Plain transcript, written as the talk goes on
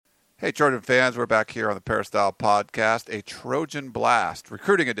Hey, Trojan fans, we're back here on the Peristyle Podcast, a Trojan Blast,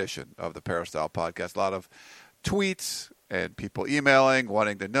 recruiting edition of the Peristyle Podcast. A lot of tweets and people emailing,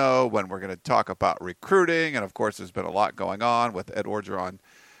 wanting to know when we're going to talk about recruiting. And, of course, there's been a lot going on with Ed Orgeron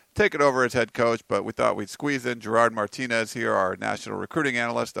taking over as head coach. But we thought we'd squeeze in Gerard Martinez here, our national recruiting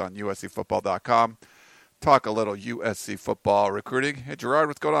analyst on USCFootball.com, talk a little USC football recruiting. Hey, Gerard,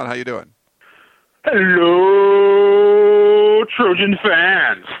 what's going on? How you doing? Hello, Trojan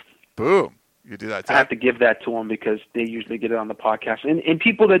fans. Boom. You do that too. I have to give that to them because they usually get it on the podcast. And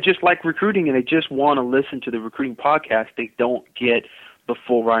people that just like recruiting and they just want to listen to the recruiting podcast, they don't get the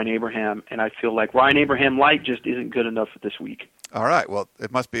full Ryan Abraham. And I feel like Ryan Abraham Light just isn't good enough for this week. All right. Well,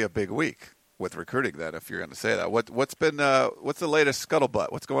 it must be a big week with recruiting then, if you're going to say that. What's the latest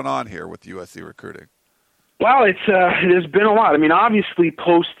scuttlebutt? What's going on here with USC recruiting? Well, there's been a lot. I mean, obviously,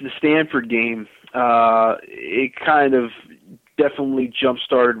 post the Stanford game, it kind of definitely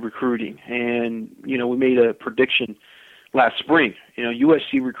jump-started recruiting. And, we made a prediction last spring.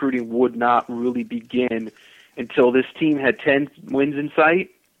 USC recruiting would not really begin until this team had 10 wins in sight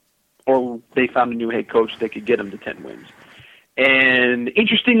or they found a new head coach that could get them to 10 wins. And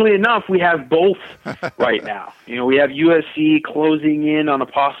interestingly enough, we have both right now. We have USC closing in on a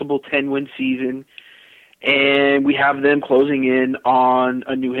possible 10-win season, and we have them closing in on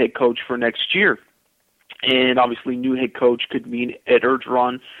a new head coach for next year. And obviously, new head coach could mean Ed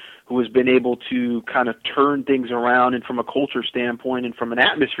Orgeron, who has been able to kind of turn things around, and from a culture standpoint and from an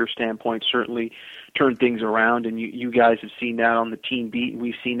atmosphere standpoint, certainly turn things around. And you guys have seen that on the team beat, and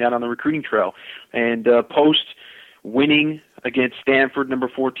we've seen that on the recruiting trail. And post winning against Stanford, number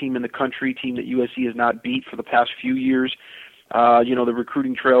 4 team in the country, team that USC has not beat for the past few years, the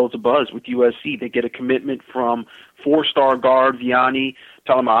recruiting trail is abuzz with USC. They get a commitment from 4-star guard Vianney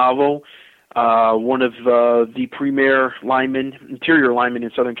Talama'avo, one of the premier interior linemen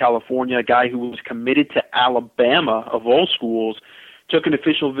in Southern California, a guy who was committed to Alabama, of all schools, took an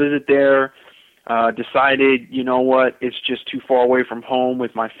official visit there, decided, it's just too far away from home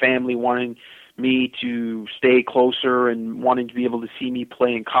with my family wanting me to stay closer and wanting to be able to see me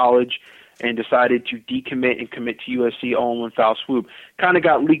play in college, and decided to decommit and commit to USC all in one foul swoop. Kind of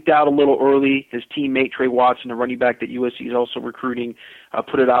got leaked out a little early. His teammate, Trey Watson, the running back that USC is also recruiting,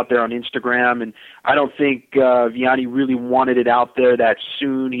 put it out there on Instagram. And I don't think Vianney really wanted it out there that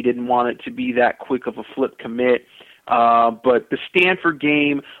soon. He didn't want it to be that quick of a flip commit. But the Stanford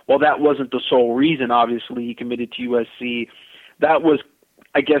game, while that wasn't the sole reason, obviously, he committed to USC, that was,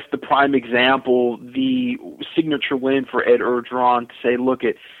 I guess, the prime example, the signature win for Ed Orgeron to say, look,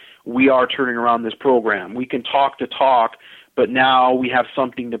 we are turning around this program. We can talk the talk, but now we have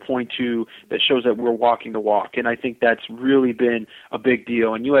something to point to that shows that we're walking the walk. And I think that's really been a big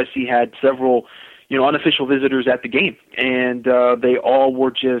deal. And USC had several, unofficial visitors at the game, and they all were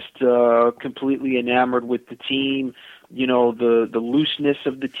just completely enamored with the team, the looseness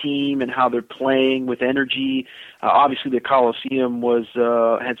of the team and how they're playing with energy. Obviously, the Coliseum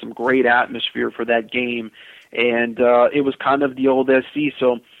had some great atmosphere for that game, and it was kind of the old SC.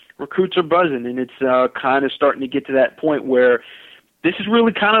 So recruits are buzzing, and it's kind of starting to get to that point where this is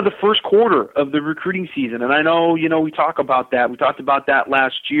really kind of the first quarter of the recruiting season. And I know, we talk about that. We talked about that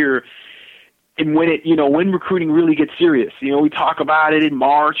last year. And when recruiting really gets serious, we talk about it in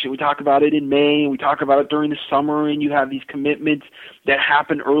March, and we talk about it in May, and we talk about it during the summer, and you have these commitments that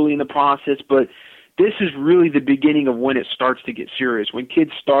happen early in the process. But this is really the beginning of when it starts to get serious, when kids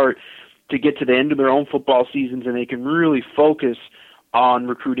start to get to the end of their own football seasons and they can really focus on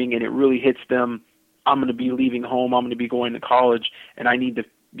recruiting, and it really hits them. I'm going to be leaving home. I'm going to be going to college, and I need to,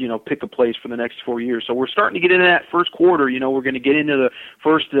 pick a place for the next 4 years. So we're starting to get into that first quarter. We're going to get into the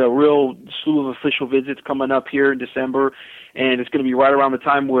first real slew of official visits coming up here in December, and it's going to be right around the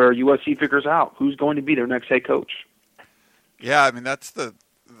time where USC figures out who's going to be their next head coach. Yeah, I mean, that's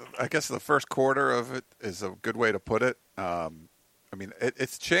I guess the first quarter of it is a good way to put it.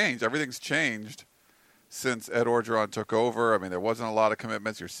 It's changed. Everything's changed since Ed Orgeron took over. I mean, there wasn't a lot of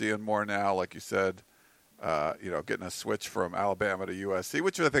commitments. You're seeing more now, like you said, getting a switch from Alabama to USC,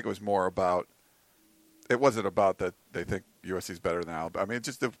 which I think was more about. It wasn't about that they think USC is better than Alabama. I mean,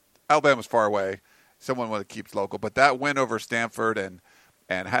 Alabama's far away. Someone want to keep local, but that win over Stanford and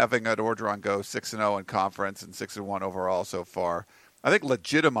having Ed Orgeron go 6-0 in conference and 6-1 overall so far, I think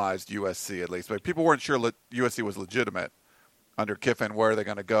legitimized USC at least. But people weren't sure USC was legitimate under Kiffin. Where are they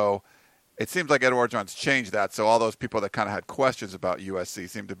going to go? It seems like Ed Orgeron's changed that, so all those people that kind of had questions about USC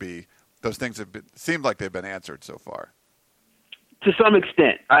seem like they've been answered so far. To some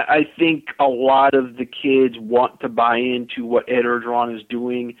extent. I think a lot of the kids want to buy into what Ed Orgeron is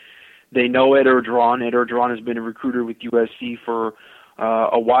doing. They know Ed Orgeron. Ed Orgeron has been a recruiter with USC for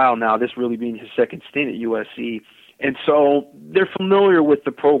a while now, this really being his second stint at USC. And so they're familiar with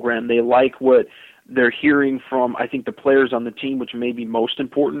the program. They like what they're hearing from, I think, the players on the team, which may be most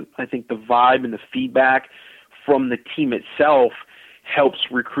important. I think the vibe and the feedback from the team itself helps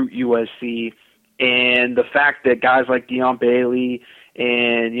recruit USC. And the fact that guys like Deion Bailey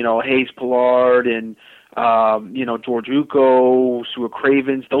and, Hayes Pillard and, George Uko, Sua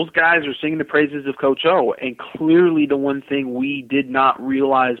Cravens, those guys are singing the praises of Coach O. And clearly the one thing we did not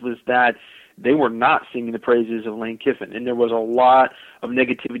realize was that they were not singing the praises of Lane Kiffin. And there was a lot of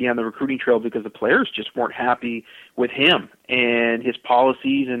negativity on the recruiting trail because the players just weren't happy with him and his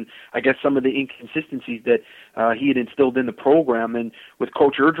policies and I guess some of the inconsistencies that he had instilled in the program. And with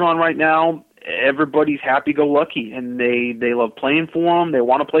Coach Orgeron right now, everybody's happy-go-lucky, and they love playing for him. They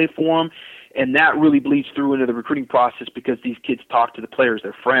want to play for him. And that really bleeds through into the recruiting process because these kids talk to the players,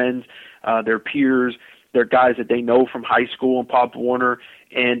 their friends, their peers, their guys that they know from high school and Pop Warner.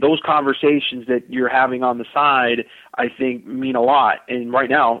 And those conversations that you're having on the side, I think, mean a lot. And right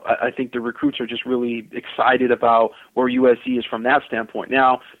now, I think the recruits are just really excited about where USC is from that standpoint.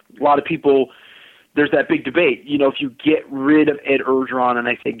 Now, a lot of people, there's that big debate. If you get rid of Ed Orgeron, and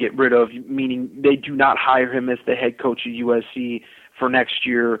I say get rid of, meaning they do not hire him as the head coach of USC for next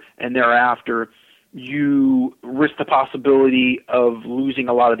year and thereafter, you risk the possibility of losing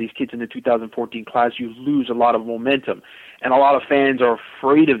a lot of these kids in the 2014 class. You lose a lot of momentum, and a lot of fans are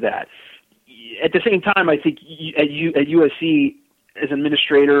afraid of that. At the same time, I think at USC, as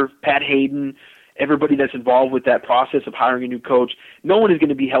administrator, Pat Hayden, everybody that's involved with that process of hiring a new coach, no one is going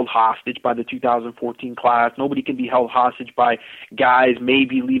to be held hostage by the 2014 class. Nobody can be held hostage by guys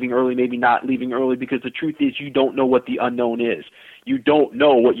maybe leaving early, maybe not leaving early, because the truth is you don't know what the unknown is. You don't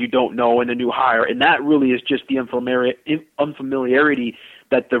know what you don't know in a new hire, and that really is just the unfamiliarity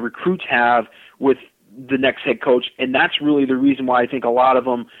that the recruits have with the next head coach, and that's really the reason why I think a lot of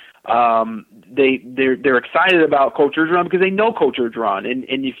them they're excited about Coach Orgeron because they know Coach Orgeron, and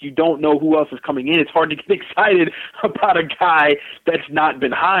if you don't know who else is coming in, it's hard to get excited about a guy that's not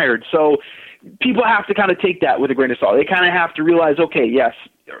been hired. So people have to kind of take that with a grain of salt. They kind of have to realize, okay, yes,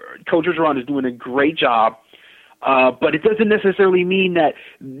 Coach Orgeron is doing a great job. But it doesn't necessarily mean that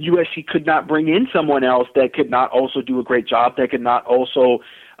USC could not bring in someone else that could not also do a great job, that could not also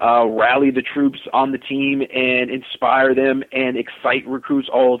rally the troops on the team and inspire them and excite recruits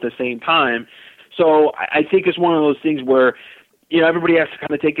all at the same time. So I think it's one of those things where, everybody has to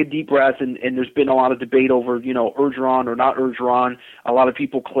kind of take a deep breath, and there's been a lot of debate over, Orgeron or not Orgeron. A lot of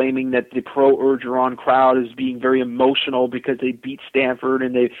people claiming that the pro-Orgeron crowd is being very emotional because they beat Stanford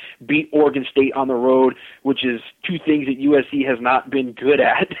and they beat Oregon State on the road, which is two things that USC has not been good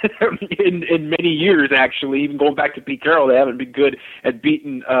at in many years, actually. Even going back to Pete Carroll, they haven't been good at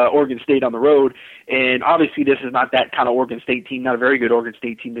beating Oregon State on the road. And obviously this is not that kind of Oregon State team, not a very good Oregon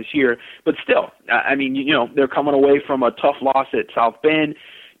State team this year. But still, I mean, they're coming away from a tough loss at South Bend.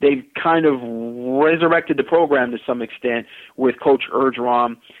 They've kind of resurrected the program to some extent with Coach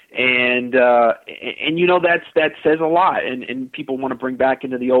Orgeron, and that says a lot. And people want to bring back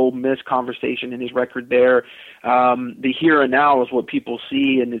into the Ole Miss conversation and his record there. The here and now is what people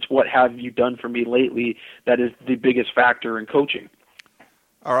see, and it's what have you done for me lately that is the biggest factor in coaching.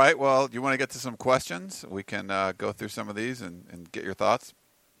 All right. Well, do you want to get to some questions? We can go through some of these and get your thoughts.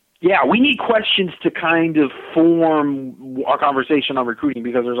 Yeah, we need questions to kind of form our conversation on recruiting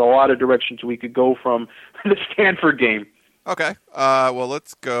because there's a lot of directions we could go from the Stanford game. Okay. Well,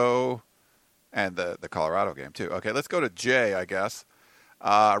 let's go, and the Colorado game too. Okay, let's go to Jay, I guess.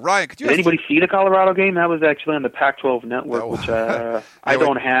 Ryan, could you? Did anybody see the Colorado game? That was actually on the Pac-12 network, which I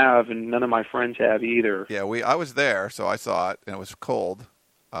don't have, and none of my friends have either. Yeah, I was there, so I saw it, and it was cold.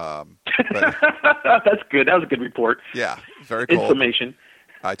 But, that's good. That was a good report. Yeah, very cold. Information.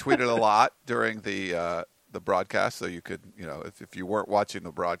 I tweeted a lot during the broadcast, so you could, if you weren't watching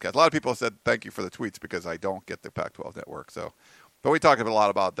the broadcast, a lot of people said thank you for the tweets because I don't get the Pac-12 network. So, but we talked a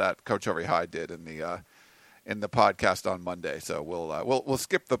lot about that. Coach Overy High did in the podcast on Monday. So we'll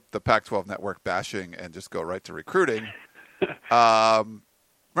skip the Pac-12 network bashing and just go right to recruiting. Ryan,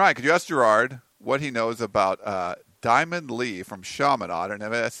 could you ask Gerard what he knows about Diamond Lee from Chaminade, and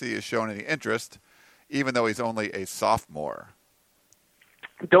if MSC has shown any interest, even though he's only a sophomore?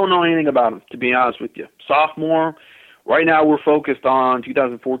 Don't know anything about him, to be honest with you. Sophomore. Right now we're focused on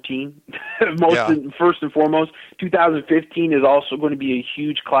 2014. First and foremost. 2015 is also going to be a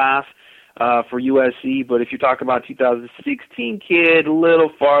huge class for USC, but if you talk about 2016 kid, a little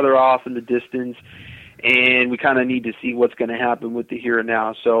farther off in the distance, and we kind of need to see what's going to happen with the here and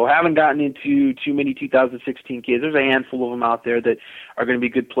now. So haven't gotten into too many 2016 kids. There's a handful of them out there that are going to be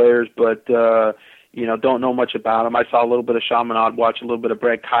good players, but don't know much about him. I saw a little bit of Chaminade, watched a little bit of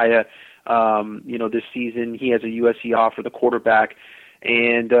Brad Kaya, this season. He has a USC offer, the quarterback,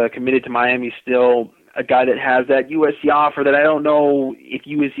 and committed to Miami still. A guy that has that USC offer that I don't know if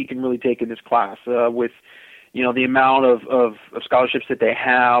USC can really take in this class with, the amount of scholarships that they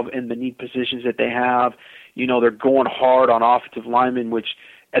have and the need positions that they have. They're going hard on offensive linemen, which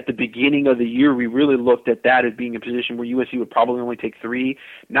at the beginning of the year we really looked at that as being a position where USC would probably only take 3.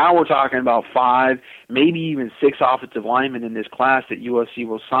 Now we're talking about 5, maybe even 6 offensive linemen in this class that USC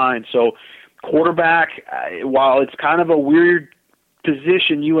will sign. So quarterback, while it's kind of a weird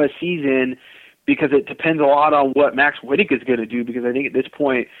position USC's in, because it depends a lot on what Max Whittick is going to do, because I think at this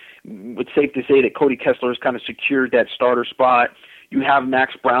point it's safe to say that Cody Kessler has kind of secured that starter spot. You have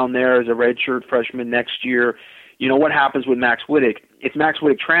Max Brown there as a redshirt freshman next year. What happens with Max Whittick? If Max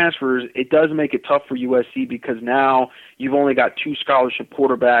Whittick transfers, it does make it tough for USC, because now you've only got 2 scholarship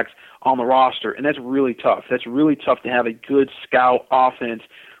quarterbacks on the roster, and that's really tough. That's really tough to have a good scout offense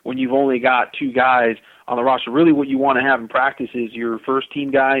when you've only got 2 guys on the roster. Really what you want to have in practice is your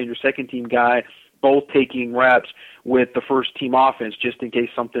first-team guy and your second-team guy both taking reps with the first-team offense, just in case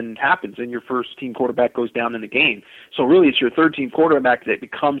something happens and your first-team quarterback goes down in the game. So really it's your third-team quarterback that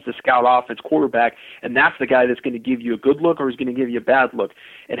becomes the scout offense quarterback, and that's the guy that's going to give you a good look or is going to give you a bad look.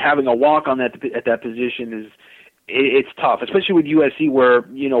 And having a walk on that at that position it's tough, especially with USC where,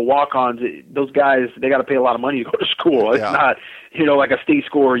 walk-ons, those guys, they got to pay a lot of money to go to school. It's not, like a state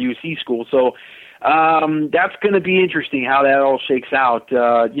school or UC school. So that's going to be interesting how that all shakes out.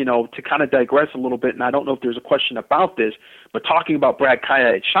 To kind of digress a little bit, and I don't know if there's a question about this, but talking about Brad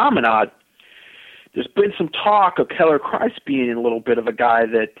Kaya at Chaminade, there's been some talk of Keller Christ being a little bit of a guy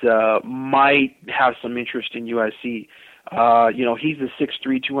that might have some interest in USC. He's a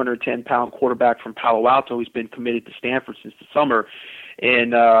 6'3", 210-pound quarterback from Palo Alto. He's been committed to Stanford since the summer.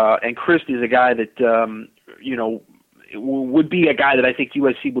 And Christ is a guy that, would be a guy that I think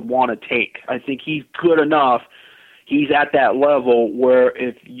USC would want to take. I think he's good enough. He's at that level where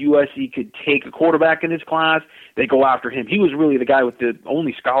if USC could take a quarterback in his class, they go after him. He was really the guy with the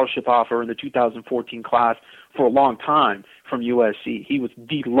only scholarship offer in the 2014 class for a long time from USC. He was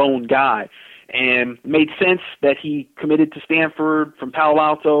the lone guy. And made sense that he committed to Stanford from Palo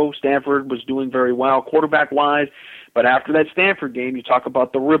Alto. Stanford was doing very well quarterback-wise. But after that Stanford game, you talk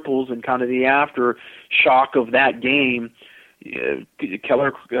about the ripples and kind of the aftershock of that game.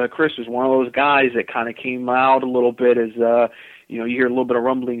 Keller Chris was one of those guys that kind of came out a little bit as, you hear a little bit of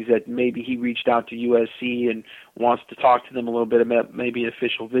rumblings that maybe he reached out to USC and wants to talk to them a little bit about maybe an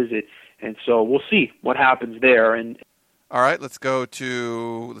official visit. And so we'll see what happens there. And all right, let's go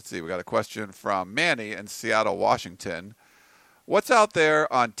to, we got a question from Manny in Seattle, Washington. What's out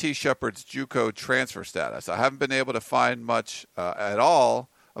there on T. Shepard's JUCO transfer status? I haven't been able to find much at all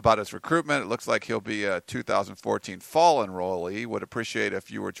about his recruitment. It looks like he'll be a 2014 fall enrollee. Would appreciate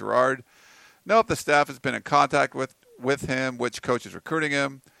if you or Gerard know if the staff has been in contact with him, which coach is recruiting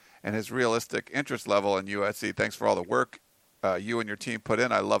him, and his realistic interest level in USC. Thanks for all the work you and your team put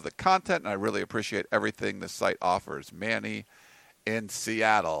in. I love the content, and I really appreciate everything the site offers. Manny in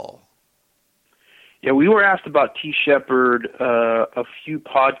Seattle. Yeah, we were asked about T. Shepard a few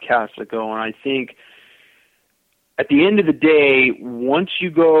podcasts ago, and I think at the end of the day, once you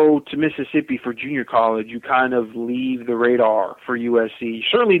go to Mississippi for junior college, you kind of leave the radar for USC. You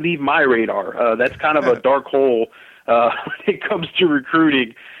certainly leave my radar. That's kind of a dark hole when it comes to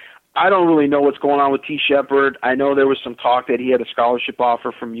recruiting. I don't really know what's going on with T. Shepard. I know there was some talk that he had a scholarship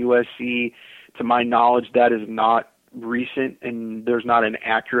offer from USC. To my knowledge, that is not recent, and there's not an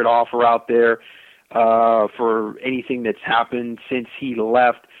accurate offer out there for anything that's happened since he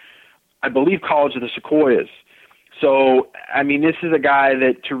left, I believe, College of the Sequoias. So, I mean, this is a guy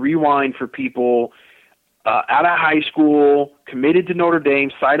that, to rewind for people, out of high school, committed to Notre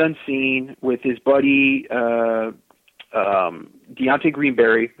Dame, sight unseen, with his buddy Deontay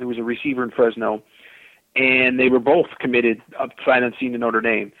Greenberry, who was a receiver in Fresno, and they were both committed sight unseen to Notre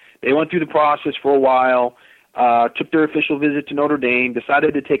Dame. They went through the process for a while, took their official visit to Notre Dame,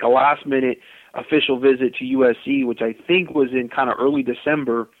 decided to take a last-minute official visit to USC, which I think was in kind of early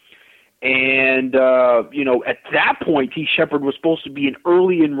December. And, at that point, T. Shepard was supposed to be an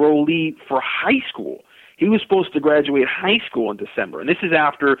early enrollee for high school. He was supposed to graduate high school in December. And this is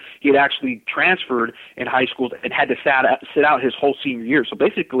after he had actually transferred in high school and had to sit out his whole senior year. So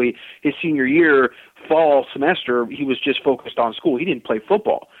basically, his senior year, fall semester, he was just focused on school. He didn't play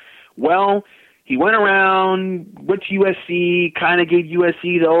football. Well, he went around, went to USC, kind of gave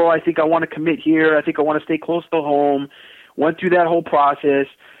USC I think I want to commit here. I think I want to stay close to home. Went through that whole process.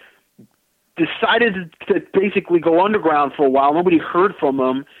 Decided to basically go underground for a while. Nobody heard from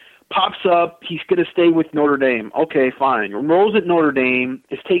him. pops up, he's going to stay with Notre Dame. Okay, fine. Enrolls at Notre Dame,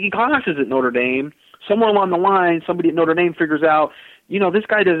 is taking classes at Notre Dame. Somewhere along the line, somebody at Notre Dame figures out, this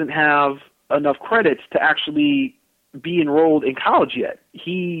guy doesn't have enough credits to actually be enrolled in college yet.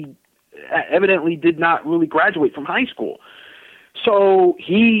 He evidently did not really graduate from high school. So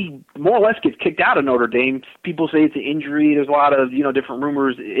he more or less gets kicked out of Notre Dame. People say it's an injury. There's a lot of, different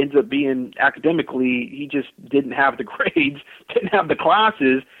rumors. It ends up being academically, he just didn't have the grades, didn't have the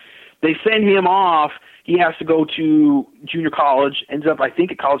classes. They send him off. He has to go to junior college, ends up, I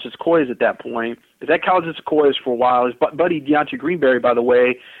think, at College of Sequoias at that point. Is at College of Sequoias for a while. His buddy Deontay Greenberry, by the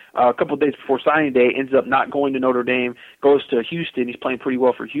way, a couple of days before signing day, ends up not going to Notre Dame, goes to Houston. He's playing pretty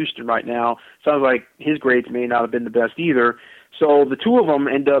well for Houston right now. Sounds like his grades may not have been the best either. So the two of them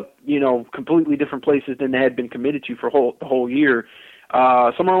end up, completely different places than they had been committed to for the whole year.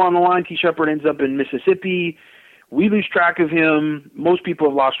 Somewhere along the line, T. Shepard ends up in Mississippi. We lose track of him. Most people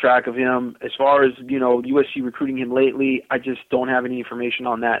have lost track of him. As far as, USC recruiting him lately, I just don't have any information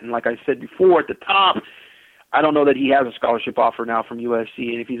on that. And like I said before at the top, I don't know that he has a scholarship offer now from USC.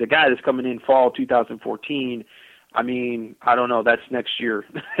 And if he's a guy that's coming in fall 2014, I mean, I don't know. That's next year.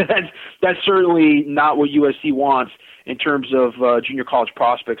 That's certainly not what USC wants in terms of junior college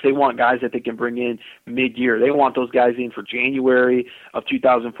prospects. They want guys that they can bring in mid-year. They want those guys in for January of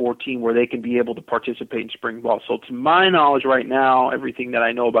 2014 where they can be able to participate in spring ball. So to my knowledge right now, everything that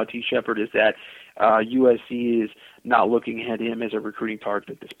I know about T. Shepard is that USC is not looking at him as a recruiting target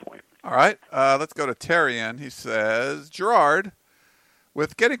at this point. All right. Let's go to Terrian. He says, Gerard,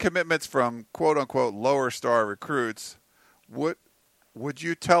 with getting commitments from quote-unquote lower star recruits, would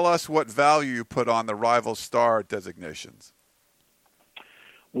you tell us what value you put on the rival star designations?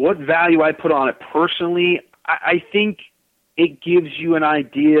 What value I put on it personally, I think it gives you an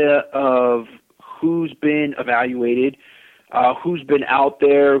idea of who's been evaluated, who's been out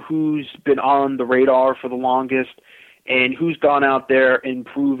there, who's been on the radar for the longest, and who's gone out there and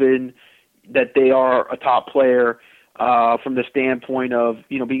proven that they are a top player from the standpoint of,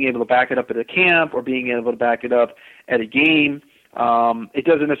 being able to back it up at a camp or being able to back it up at a game. It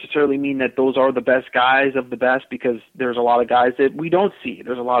doesn't necessarily mean that those are the best guys of the best, because there's a lot of guys that we don't see.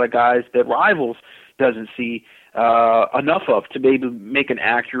 There's a lot of guys that Rivals doesn't see enough of to maybe make an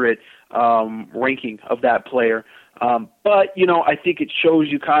accurate ranking of that player. But, I think it shows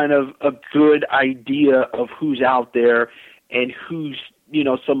you kind of a good idea of who's out there and who's,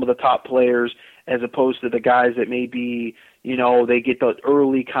 some of the top players, as opposed to the guys that maybe, they get the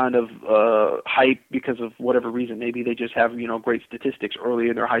early kind of hype because of whatever reason. Maybe they just have, great statistics early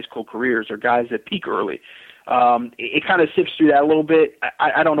in their high school careers, or guys that peak early. It kind of sifts through that a little bit.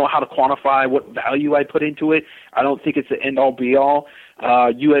 I don't know how to quantify what value I put into it. I don't think it's the end-all, be-all.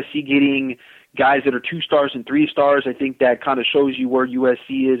 USC getting guys that are 2 stars and 3 stars, I think that kind of shows you where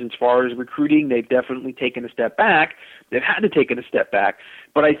USC is as far as recruiting. They've definitely taken a step back. They've had to take a step back.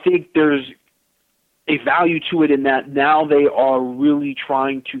 But I think there's a value to it in that now they are really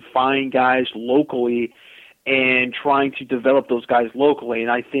trying to find guys locally and trying to develop those guys locally. And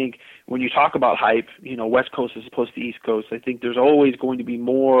I think when you talk about hype, West Coast as opposed to East Coast, I think there's always going to be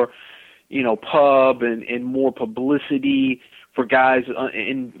more, pub and more publicity for guys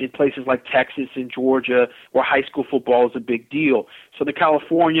in places like Texas and Georgia, where high school football is a big deal. So to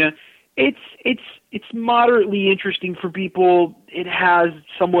California, it's moderately interesting for people. It has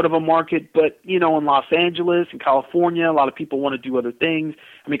somewhat of a market, but in Los Angeles and California, a lot of people want to do other things.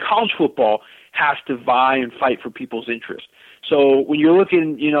 I mean, college football has to vie and fight for people's interest. So when you're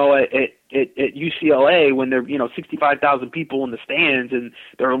looking, at UCLA, when they're 65,000 people in the stands and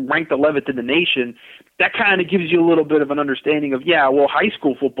they're ranked 11th in the nation, that kind of gives you a little bit of an understanding of, high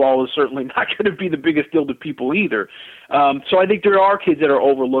school football is certainly not going to be the biggest deal to people either. So I think there are kids that are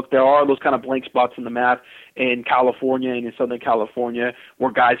overlooked. There are those kind of blank spots in the map in California and in Southern California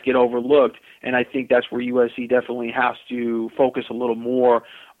where guys get overlooked, and I think that's where USC definitely has to focus a little more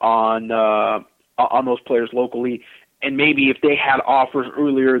on those players locally. And maybe if they had offers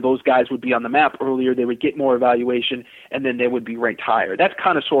earlier, those guys would be on the map earlier, they would get more evaluation, and then they would be ranked higher. That's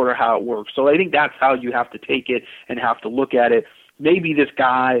kind of sort of how it works. So I think that's how you have to take it and have to look at it. Maybe this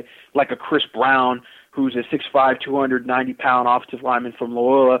guy, like a Chris Brown, who's a 6'5", 290-pound offensive lineman from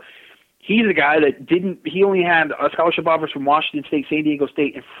Loyola, he's a guy that he only had scholarship offers from Washington State, San Diego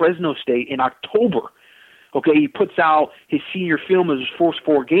State, and Fresno State in October. Okay, he puts out his senior film as his first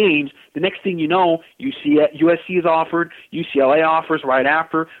 4 games. The next thing you know, USC is offered, UCLA offers right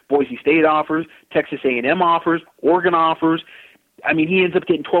after, Boise State offers, Texas A&M offers, Oregon offers. I mean, he ends up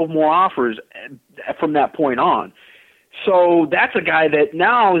getting 12 more offers from that point on. So that's a guy that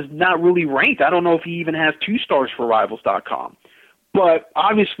now is not really ranked. I don't know if he even has 2 stars for Rivals.com. But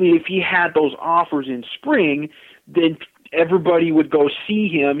obviously, if he had those offers in spring, then everybody would go see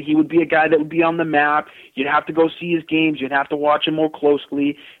him. He would be a guy that would be on the map. You'd have to go see his games. You'd have to watch him more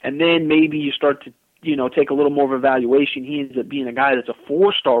closely. And then maybe you start to, take a little more of evaluation. He ends up being a guy that's a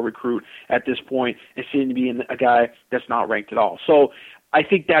 4-star recruit at this point instead of being a guy that's not ranked at all. So I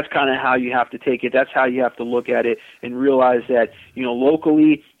think that's kind of how you have to take it. That's how you have to look at it and realize that,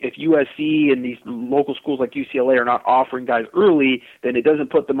 locally, if USC and these local schools like UCLA are not offering guys early, then it doesn't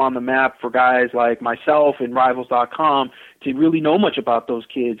put them on the map for guys like myself and Rivals.com to really know much about those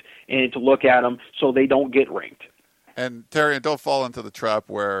kids and to look at them so they don't get ranked. And Terry, don't fall into the trap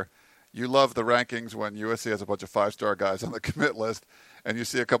where you love the rankings when USC has a bunch of 5-star guys on the commit list, and you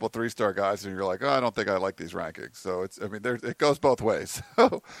see a couple 3-star guys, and you're like, I don't think I like these rankings. So it goes both ways.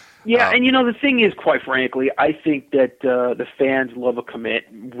 Yeah, and the thing is, quite frankly, I think that the fans love a commit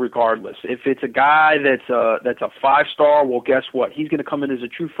regardless. If it's a guy that's a 5-star, well, guess what? He's going to come in as a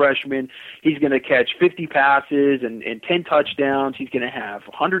true freshman. He's going to catch 50 passes and 10 touchdowns. He's going to have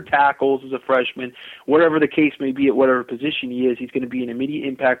 100 tackles as a freshman. Whatever the case may be at whatever position he is, he's going to be an immediate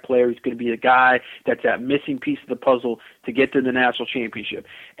impact player. He's going to be a guy that's that missing piece of the puzzle to get to the national championship.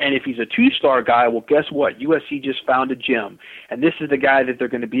 And if he's a 2-star guy, well, guess what? USC just found a gem. And this is the guy that they're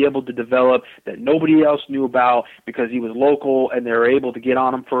going to be able to develop that nobody else knew about because he was local and they're able to get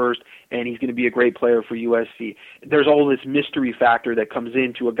on him first, and he's going to be a great player for USC. There's all this mystery factor that comes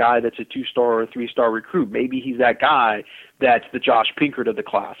into a guy that's a 2-star or a 3-star recruit. Maybe he's that guy that's the Josh Pinkert of the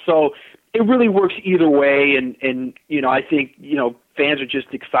class. So it really works either way, and I think, fans are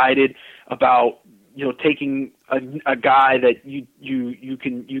just excited about, taking a guy that you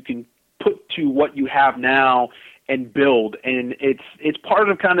can put to what you have now and build. And it's part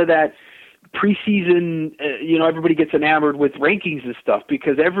of kind of that preseason, everybody gets enamored with rankings and stuff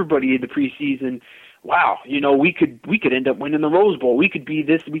because everybody in the preseason, wow, we could end up winning the Rose Bowl. We could be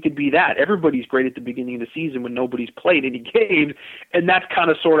this, we could be that. Everybody's great at the beginning of the season when nobody's played any games, and that's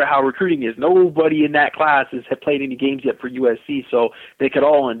kind of sort of how recruiting is. Nobody in that class has played any games yet for USC, so they could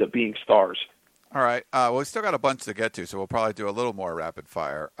all end up being stars. All right. Well, we still got a bunch to get to, so we'll probably do a little more rapid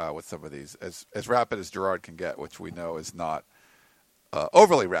fire with some of these, as rapid as Gerard can get, which we know is not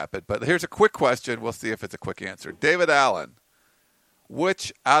overly rapid. But here's a quick question. We'll see if it's a quick answer. David Allen,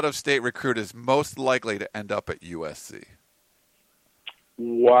 which out-of-state recruit is most likely to end up at USC?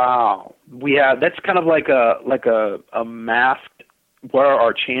 Wow. That's kind of like a masked what are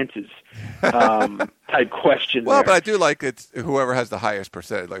our chances type question. Well, there. But I do like it's whoever has the highest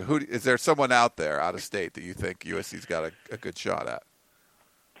percentage. Like, who is there someone out there out of state that you think USC's got a good shot at?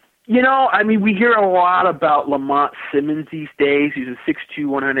 We hear a lot about Lamont Simmons these days. He's a 6'2",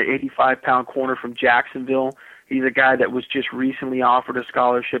 185-pound corner from Jacksonville. He's a guy that was just recently offered a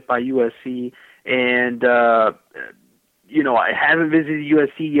scholarship by USC, and I haven't visited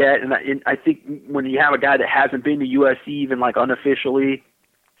USC yet. And I think when you have a guy that hasn't been to USC, even like unofficially,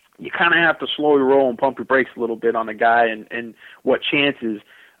 you kind of have to slow your roll and pump your brakes a little bit on the guy and what chances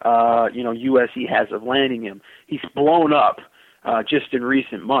USC has of landing him. He's blown up just in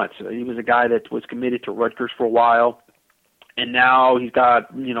recent months. He was a guy that was committed to Rutgers for a while, and now he's got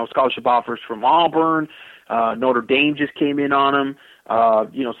scholarship offers from Auburn. Notre Dame just came in on him.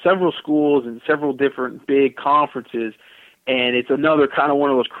 Several schools and several different big conferences, and it's another kind of one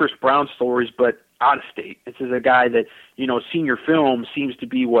of those Chris Brown stories, but out of state. This is a guy that, senior film seems to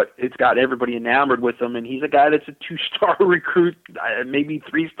be what it's got everybody enamored with him, and he's a guy that's a 2-star recruit, maybe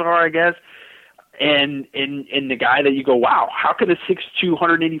 3-star, I guess. And the guy that you go, wow, how could a 6'2",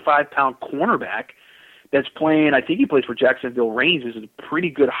 185-pound cornerback that's playing, I think he plays for Jacksonville Reigns, is a pretty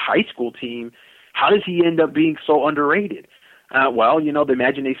good high school team, how does he end up being so underrated? The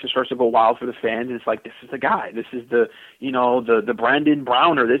imagination starts to go wild for the fans, and it's like, this is the guy. This is the Brandon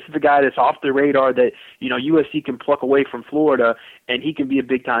Browner. This is the guy that's off the radar that, USC can pluck away from Florida, and he can be a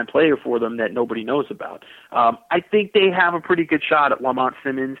big-time player for them that nobody knows about. I think they have a pretty good shot at Lamont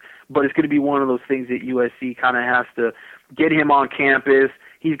Simmons, but it's going to be one of those things that USC kind of has to get him on campus.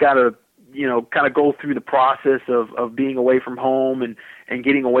 He's got to, kind of go through the process of being away from home and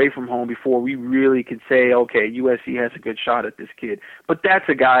getting away from home before we really can say, okay, USC has a good shot at this kid. But that's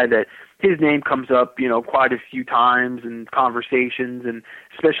a guy that his name comes up, quite a few times in conversations, and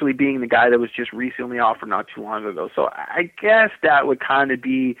especially being the guy that was just recently offered not too long ago. So I guess that would kind of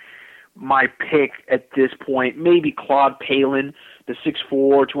be my pick at this point. Maybe Claude Palin, the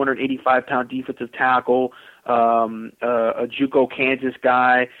 6'4", 285-pound defensive tackle, a JUCO Kansas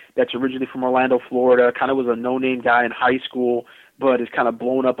guy that's originally from Orlando, Florida, kind of was a no-name guy in high school, but is kind of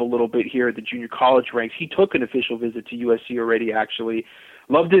blown up a little bit here at the junior college ranks. He took an official visit to USC already, actually.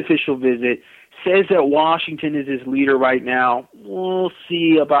 Loved the official visit. Says that Washington is his leader right now. We'll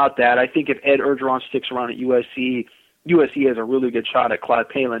see about that. I think if Ed Orgeron sticks around at USC has a really good shot at Clyde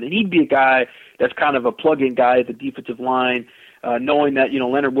Palin. And he'd be a guy that's kind of a plug-in guy at the defensive line, knowing that,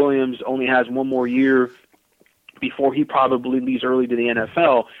 Leonard Williams only has one more year before he probably leaves early to the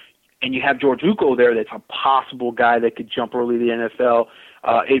NFL. And you have George Uko there that's a possible guy that could jump early to the NFL.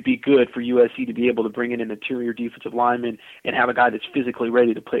 It'd be good for USC to be able to bring in an interior defensive lineman and have a guy that's physically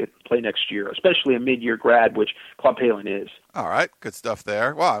ready to play next year, especially a mid-year grad, which Clyde Palin is. All right, good stuff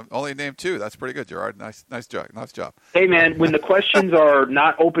there. Wow, only named 2. That's pretty good, Gerard. Nice job. Hey, man, when the questions are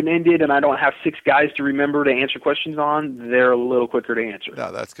not open-ended and I don't have 6 guys to remember to answer questions on, they're a little quicker to answer.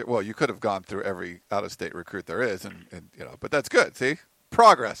 No, that's good. Well, you could have gone through every out-of-state recruit there is, and but that's good. See,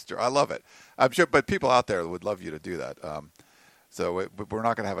 progress. I love it. I'm sure, but people out there would love you to do that. So we're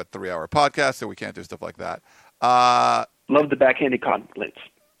not going to have a 3-hour podcast, so we can't do stuff like that. Love the backhanded compliments.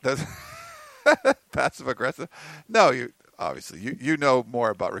 Passive aggressive? No, obviously you know more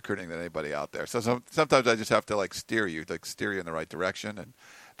about recruiting than anybody out there. So sometimes I just have to steer you in the right direction, and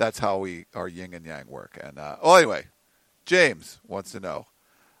that's how our yin and yang work. And anyway, James wants to know,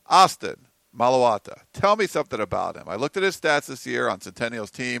 Austin Malawata, tell me something about him. I looked at his stats this year on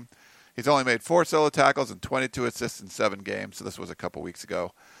Centennial's team. He's only made 4 solo tackles and 22 assists in 7 games, so this was a couple weeks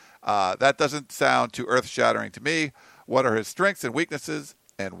ago. That doesn't sound too earth-shattering to me. What are his strengths and weaknesses,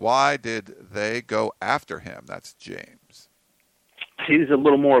 and why did they go after him? That's James. It is a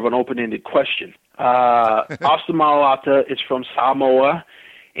little more of an open-ended question. Austin Malawata is from Samoa,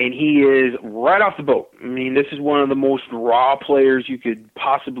 and he is right off the boat. I mean, this is one of the most raw players you could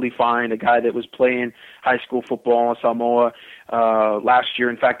possibly find, a guy that was playing high school football in Samoa last year.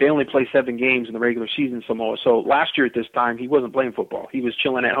 In fact, they only play 7 games in the regular season in Samoa. So last year at this time, he wasn't playing football. He was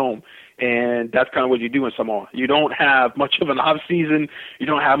chilling at home. And that's kind of what you do in Samoa. You don't have much of an off-season. You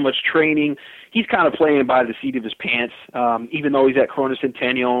don't have much training. He's kind of playing by the seat of his pants, even though he's at Corona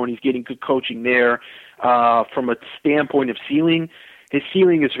Centennial and he's getting good coaching there. From a standpoint of ceiling, his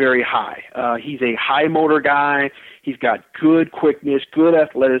ceiling is very high. He's a high motor guy. He's got good quickness, good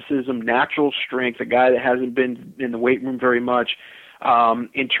athleticism, natural strength, a guy that hasn't been in the weight room very much.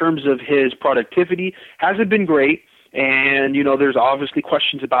 In terms of his productivity, hasn't been great. And, there's obviously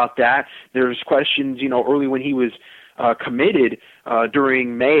questions about that. There's questions, early when he was committed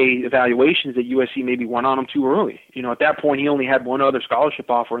during May evaluations that USC maybe went on him too early. At that point, he only had one other scholarship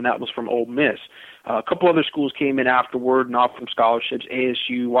offer, and that was from Ole Miss. A couple other schools came in afterward and offered him scholarships,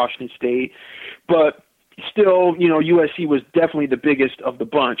 ASU, Washington State. But still, USC was definitely the biggest of the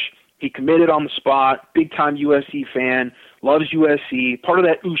bunch. He committed on the spot, big-time USC fan, loves USC, part of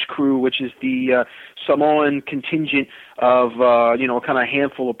that OOSH crew, which is the Samoan contingent of, kind of a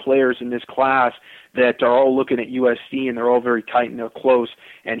handful of players in this class that are all looking at USC, and they're all very tight and they're close.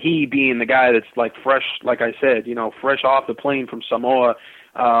 And he being the guy that's fresh, like I said, fresh off the plane from Samoa,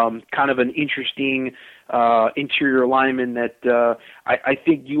 kind of an interesting interior lineman that I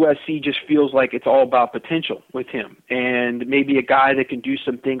think USC just feels like it's all about potential with him, and maybe a guy that can do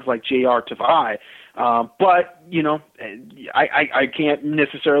some things like J.R. Tavai. But, I can't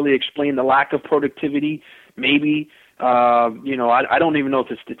necessarily explain the lack of productivity. Maybe, I don't even know if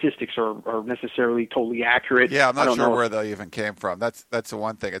the statistics are necessarily totally accurate. Yeah, I'm not sure where they even came from. That's the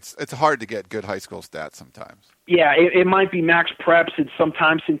one thing. It's hard to get good high school stats sometimes. Yeah, it might be Max Preps, and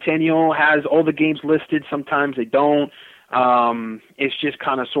sometimes Centennial has all the games listed. Sometimes they don't. It's just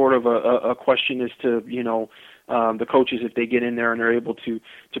kind of sort of a question as to, the coaches, if they get in there and they're able to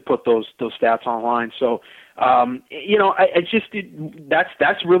put those stats online. So, that's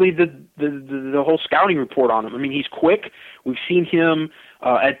really the whole scouting report on him. I mean, he's quick. We've seen him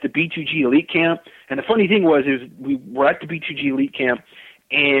at the B2G Elite Camp. And the funny thing was we were at the B2G Elite Camp,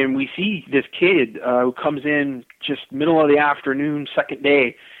 and we see this kid who comes in just middle of the afternoon, second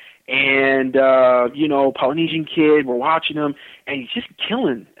day, and Polynesian kid. We're watching him, and he's just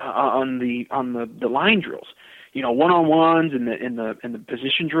killing on the line drills. One-on-ones and the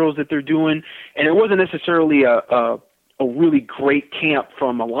position drills that they're doing. And it wasn't necessarily a really great camp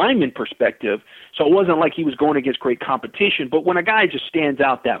from a lineman perspective, so it wasn't like he was going against great competition. But when a guy just stands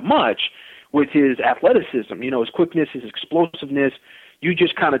out that much with his athleticism, his quickness, his explosiveness, you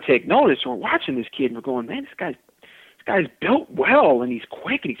just kind of take notice. And we're watching this kid, and we're going, man, this guy's built well, and he's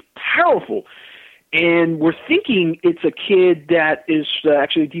quick, and he's powerful. And we're thinking it's a kid that is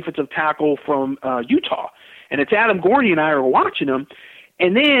actually a defensive tackle from Utah. And it's Adam Gorney and I are watching him.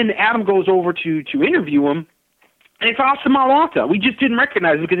 And then Adam goes over to interview him, and it's Austin Malawata. We just didn't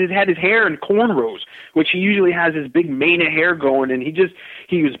recognize him because he had his hair in cornrows, which he usually has his big mane of hair going. And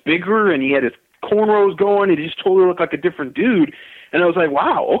he was bigger, and he had his cornrows going. It just totally looked like a different dude. And I was like,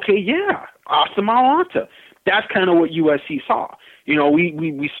 wow, okay, yeah, Asamalanta. That's kind of what USC saw. You know,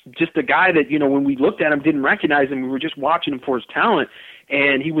 we just a guy that, you know, when we looked at him, didn't recognize him. We were just watching him for his talent,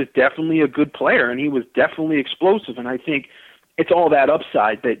 and he was definitely a good player, and he was definitely explosive. And I think it's all that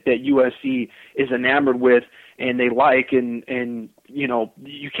upside that USC is enamored with and they like. And you know,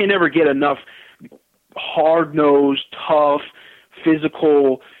 you can never get enough hard-nosed, tough,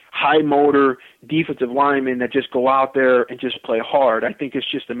 physical, high-motor defensive linemen that just go out there and just play hard. I think it's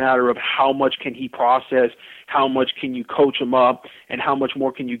just a matter of how much can he process, how much can you coach him up, and how much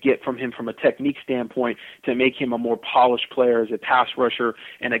more can you get from him from a technique standpoint to make him a more polished player as a pass rusher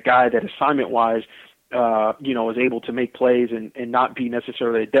and a guy that assignment-wise you know, is able to make plays and not be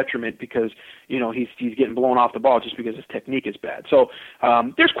necessarily a detriment because, you know, he's getting blown off the ball just because his technique is bad. So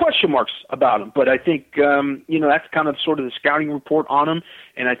there's question marks about him, but I think, you know, that's kind of sort of the scouting report on him,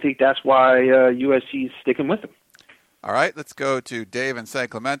 and I think that's why USC is sticking with him. All right, let's go to Dave in San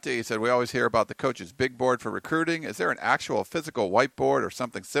Clemente. He said, we always hear about the coach's big board for recruiting. Is there an actual physical whiteboard or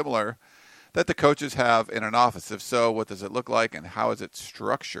something similar that the coaches have in an office? If so, what does it look like and how is it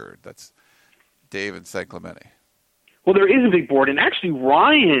structured? That's Dave in San Clemente. Well, there is a big board, and actually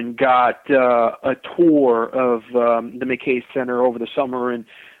Ryan got a tour of the McKay Center over the summer, and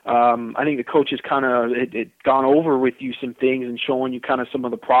I think the coaches kind of had gone over with you some things and showing you kind of some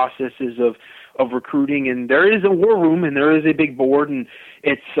of the processes of recruiting. And there is a war room, and there is a big board, and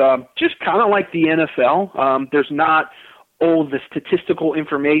it's just kind of like the NFL. There's not all the statistical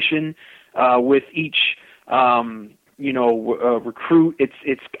information with each recruit.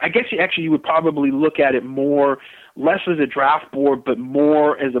 It's I guess you would probably look at it more less as a draft board, but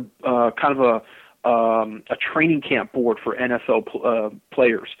more as a kind of a training camp board for NFL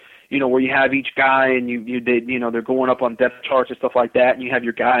players. You know, where you have each guy and they're going up on depth charts and stuff like that, and you have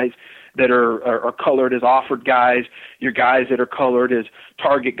your guys that are colored as offered guys, your guys that are colored as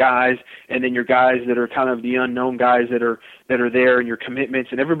target guys, and then your guys that are kind of the unknown guys that are there, and your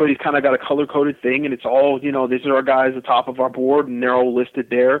commitments, and everybody's kind of got a color-coded thing, and it's all, you know, these are our guys at the top of our board, and they're all listed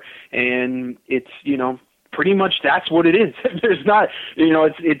there, and it's, you know, pretty much that's what it is. There's not, you know,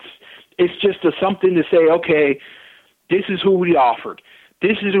 it's just something to say, okay, this is who we offered.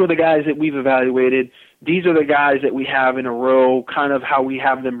 This is who the guys that we've evaluated. These are the guys that we have in a row, kind of how we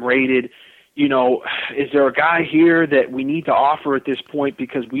have them rated. You know, is there a guy here that we need to offer at this point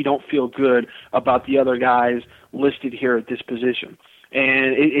because we don't feel good about the other guys listed here at this position?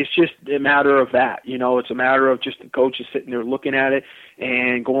 And it's just a matter of that. You know, it's a matter of just the coaches sitting there looking at it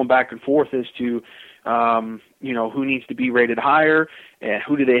and going back and forth as to, you know, who needs to be rated higher, and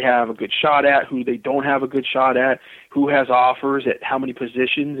who do they have a good shot at, who they don't have a good shot at, who has offers at how many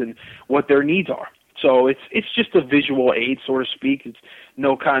positions, and what their needs are. So it's just a visual aid, so to speak. It's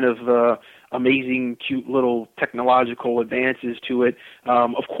no kind of amazing, cute little technological advances to it.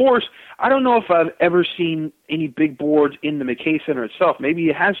 Of course, I don't know if I've ever seen any big boards in the McKay Center itself. Maybe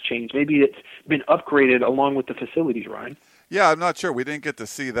it has changed. Maybe it's been upgraded along with the facilities, Ryan. Yeah, I'm not sure. We didn't get to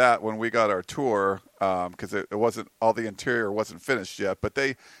see that when we got our tour because it wasn't, all the interior wasn't finished yet. But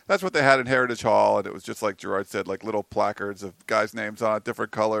that's what they had in Heritage Hall, and it was just like Gerard said, like little placards of guys' names on it,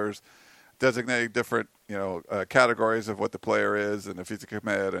 different colors, designating different, you know, categories of what the player is and if he's a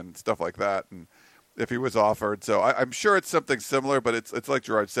commit and stuff like that, and if he was offered. So I'm sure it's something similar, but it's like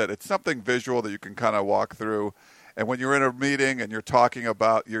Gerard said, it's something visual that you can kind of walk through. And when you're in a meeting and you're talking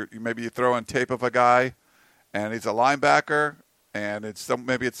about maybe you throw in tape of a guy, and he's a linebacker, and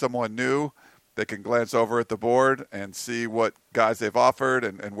maybe it's someone new, they can glance over at the board and see what guys they've offered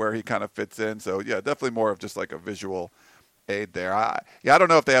and where he kind of fits in. So, yeah, definitely more of just like a visual aid there. I don't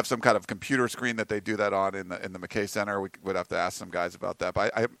know if they have some kind of computer screen that they do that on in the McKay Center. We would have to ask some guys about that.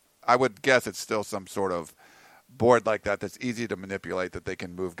 But I would guess it's still some sort of board like that that's easy to manipulate, that they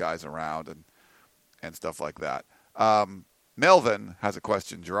can move guys around and stuff like that. Melvin has a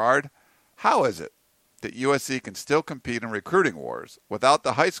question, Gerard. How is it that USC can still compete in recruiting wars without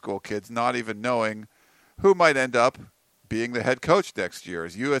the high school kids not even knowing who might end up being the head coach next year?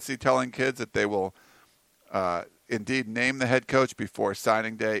 Is USC telling kids that they will indeed name the head coach before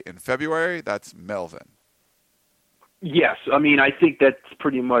signing day in February? That's Melvin. Yes. I mean, I think that's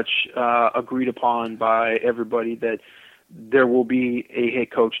pretty much agreed upon by everybody that there will be a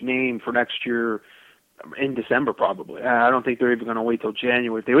head coach named for next year in December, probably. I don't think they're even going to wait till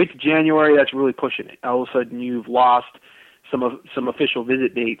January. If they wait till January, that's really pushing it. All of a sudden, you've lost some official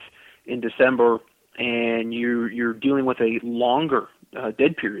visit dates in December, and you're dealing with a longer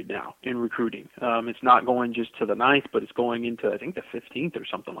dead period now in recruiting. It's not going just to the 9th, but it's going into, I think, the 15th or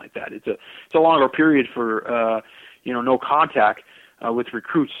something like that. It's a longer period for no contact with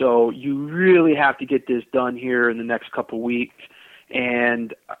recruits. So you really have to get this done here in the next couple of weeks.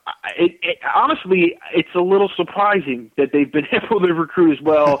 And honestly, it's a little surprising that they've been able to recruit as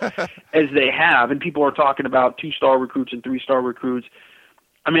well as they have. And people are talking about 2-star recruits and 3-star recruits.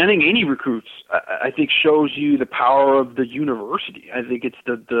 I mean, I think any recruits, I think, shows you the power of the university. I think it's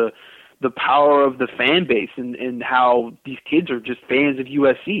the power of the fan base and how these kids are just fans of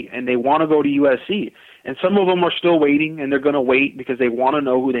USC, and they want to go to USC. And some of them are still waiting, and they're going to wait because they want to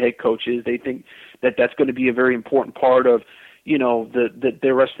know who the head coach is. They think that that's going to be a very important part of, you know,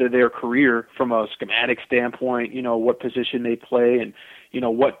 the rest of their career from a schematic standpoint, you know, what position they play and, you know,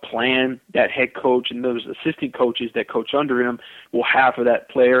 what plan that head coach and those assistant coaches that coach under him will have for that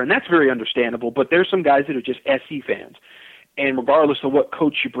player. And that's very understandable. But there's some guys that are just SC fans. And regardless of what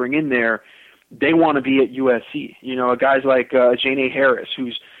coach you bring in there, they want to be at USC. You know, guys like Jane A. Harris,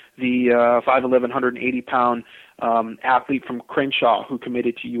 who's the 5'11", 180-pound athlete from Crenshaw who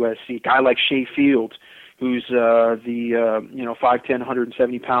committed to USC. A guy like Shea Fields, who's the 5'10",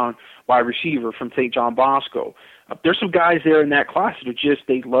 170-pound wide receiver from St. John Bosco. There's some guys there in that class that are just,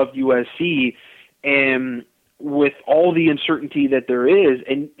 they love USC, and with all the uncertainty that there is,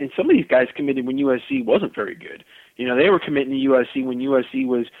 and some of these guys committed when USC wasn't very good. You know, they were committing to USC when USC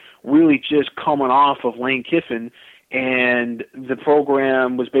was really just coming off of Lane Kiffin, and the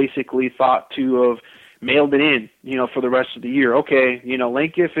program was basically thought to have mailed it in, you know, for the rest of the year. Okay, you know,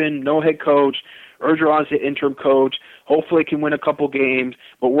 Lane Kiffin, no head coach, Orgeron's the interim coach. Hopefully can win a couple games,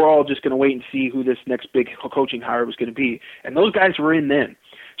 but we're all just going to wait and see who this next big coaching hire was going to be. And those guys were in then.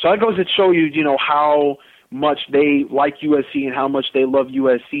 So that goes to show you, you know, how much they like USC and how much they love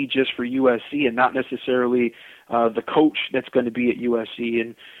USC just for USC and not necessarily the coach that's going to be at USC.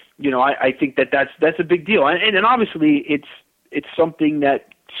 And, you know, I think that's a big deal. And obviously it's something that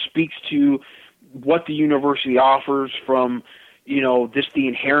speaks to what the university offers from, you know, just the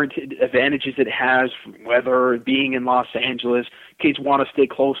inherent advantages it has, whether being in Los Angeles, kids want to stay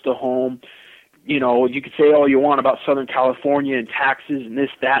close to home. You know, you could say all you want about Southern California and taxes and this,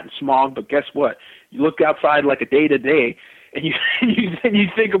 that, and smog, but guess what? You look outside like a day-to-day, and you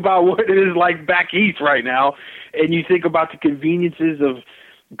think about what it is like back east right now, and you think about the conveniences of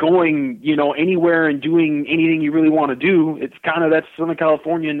going, you know, anywhere and doing anything you really want to do. It's kind of, that's Southern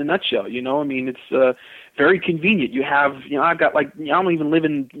California in a nutshell, you know? I mean, it's very convenient. You have, you know, I've got like, you know, I'm even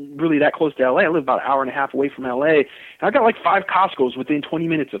living really that close to LA. I live about an hour and a half away from LA, and I've got like 5 Costco's within 20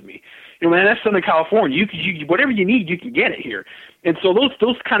 minutes of me. You know, man, that's Southern California. You whatever you need, you can get it here. And so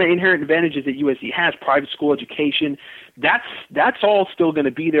those kind of inherent advantages that USC has, private school education, that's all still going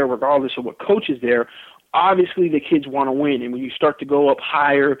to be there regardless of what coach is there. Obviously, the kids want to win, and when you start to go up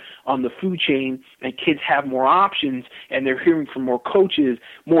higher on the food chain and kids have more options and they're hearing from more coaches,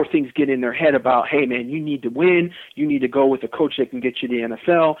 more things get in their head about, hey, man, you need to win. You need to go with a coach that can get you to the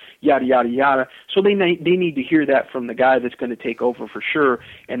NFL, yada, yada, yada. So they need to hear that from the guy that's going to take over for sure,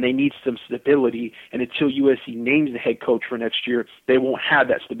 and they need some stability. And until USC names the head coach for next year, they won't have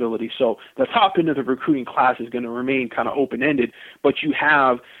that stability. So the top end of the recruiting class is going to remain kind of open-ended, but you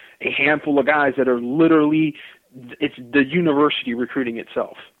have a handful of guys that are literally, it's the university recruiting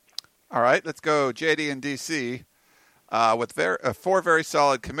itself. All right, let's go JD and DC with 4 very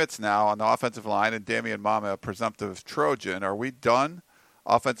solid commits now on the offensive line, and Damian Mama, a presumptive Trojan. Are we done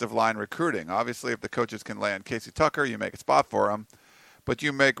offensive line recruiting? Obviously, if the coaches can land Casey Tucker, you make a spot for him, but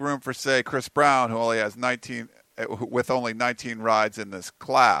you make room for, say, Chris Brown, who only has 19, with only 19 rides in this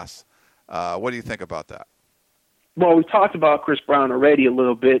class. What do you think about that? Well, we talked about Chris Brown already a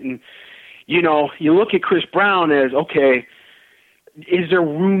little bit, and, you know, you look at Chris Brown as, okay, is there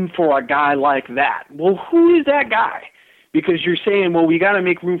room for a guy like that? Well, who is that guy? Because you're saying, well, we got to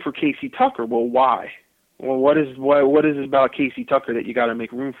make room for Casey Tucker. Well, why? Well, what is it about Casey Tucker that you got to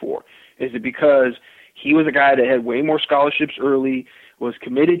make room for? Is it because he was a guy that had way more scholarships early, was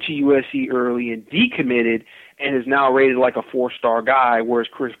committed to USC early and decommitted, and is now rated like a 4-star guy, whereas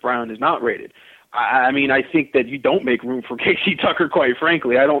Chris Brown is not rated? I mean, I think that you don't make room for Casey Tucker, quite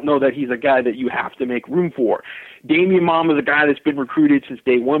frankly. I don't know that he's a guy that you have to make room for. Damian Mama is a guy that's been recruited since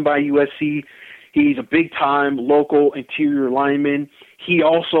day one by USC. He's a big-time local interior lineman. He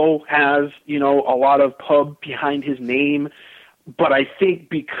also has, you know, a lot of pub behind his name. But I think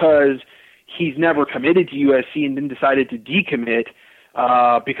because he's never committed to USC and then decided to decommit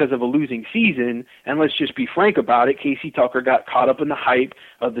because of a losing season, and let's just be frank about it, Casey Tucker got caught up in the hype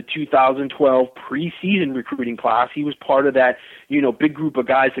of the 2012 preseason recruiting class. He was part of that, you know, big group of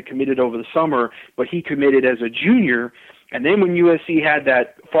guys that committed over the summer, but he committed as a junior. And then when USC had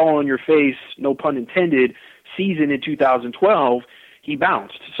that fall on your face, no pun intended, season in 2012, he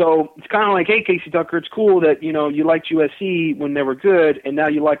bounced. So it's kind of like, hey, Casey Tucker, it's cool that, you liked USC when they were good, and now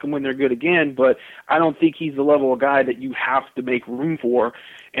you like them when they're good again, but I don't think he's the level of guy that you have to make room for.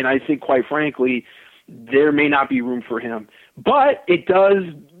 And I think, quite frankly, there may not be room for him. But it does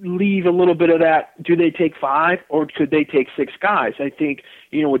leave a little bit of that, do they take 5 or could they take 6 guys? I think,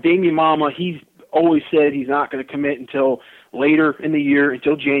 with Damian Mama, he's always said he's not going to commit until later in the year,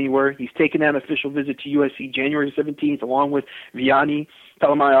 until January. He's taken that official visit to USC January 17th, along with Vianney,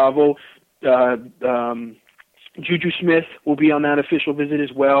 Talamayavo. Juju Smith will be on that official visit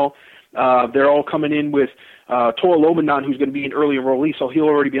as well. They're all coming in with Toa Lobendon, who's going to be an early enrollee, so he'll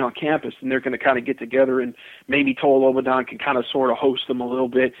already be on campus, and they're going to kind of get together, and maybe Toa Lobendon can kind of sort of host them a little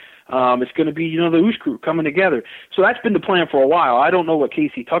bit. It's going to be, the Oosh crew coming together. So that's been the plan for a while. I don't know what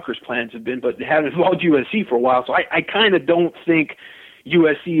Casey Tucker's plans have been, but they haven't involved USC for a while, so I kind of don't think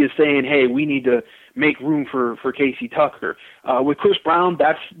USC is saying, hey, we need to make room for Casey Tucker. With Chris Brown,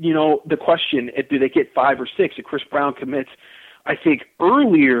 that's, the question. Do they get 5 or 6? If Chris Brown commits, I think,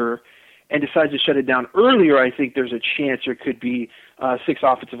 earlier and decides to shut it down earlier, I think there's a chance there could be 6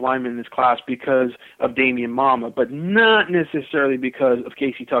 offensive linemen in this class because of Damian Mama, but not necessarily because of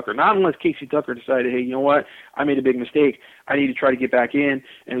Casey Tucker. Not unless Casey Tucker decided, hey, you know what, I made a big mistake. I need to try to get back in,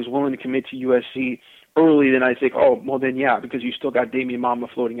 and was willing to commit to USC early, then I think, oh, well then yeah, because you still got Damian Mama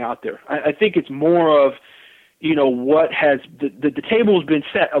floating out there. I think it's more of, what has the table has been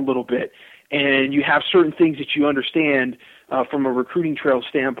set a little bit, and you have certain things that you understand from a recruiting trail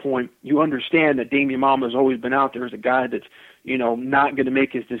standpoint. You understand that Damian Mama has always been out there as a guy that's, not going to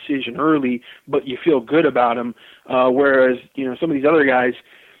make his decision early, but you feel good about him. Whereas, some of these other guys,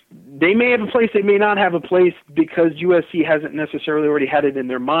 they may have a place, they may not have a place because USC hasn't necessarily already had it in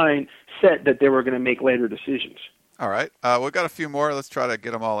their mind set that they were going to make later decisions. All right. We've got a few more. Let's try to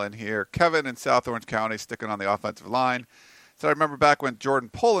get them all in here. Kevin in South Orange County sticking on the offensive line. So I remember back when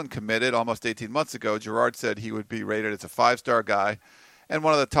Jordan Poland committed almost 18 months ago, Gerard said he would be rated as a 5-star guy and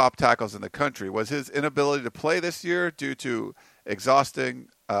one of the top tackles in the country. Was his inability to play this year due to exhausting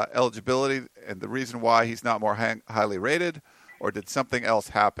eligibility and the reason why he's not more highly rated, or did something else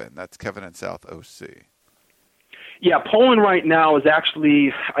happen? That's Kevin in South OC. Yeah, Poland right now is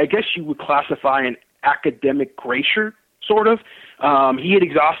actually, I guess you would classify an academic gray shirt, sort of. He had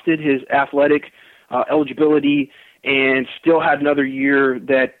exhausted his athletic eligibility and still had another year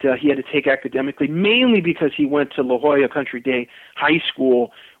that he had to take academically, mainly because he went to La Jolla Country Day High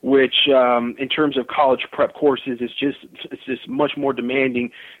School, which in terms of college prep courses it's just much more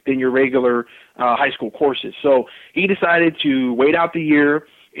demanding than your regular high school courses. So he decided to wait out the year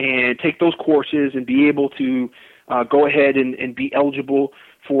and take those courses and be able to go ahead and be eligible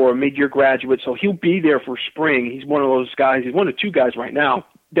for a mid-year graduate. So he'll be there for spring. He's one of those guys. He's one of 2 guys right now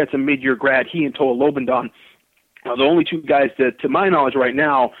that's a mid-year grad, he and Toa Lobendon. The only 2 guys that, to my knowledge right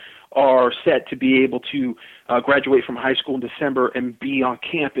now, are set to be able to graduate from high school in December and be on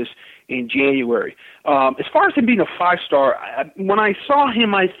campus in January. As far as him being a 5-star, when I saw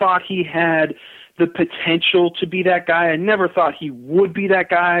him, I thought he had the potential to be that guy. I never thought he would be that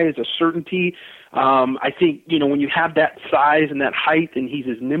guy as a certainty. I think, when you have that size and that height and he's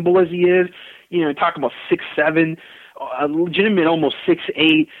as nimble as he is, talking about 6'7", a legitimate almost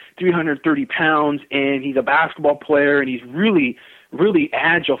 6'8", 330 pounds, and he's a basketball player, and he's really, really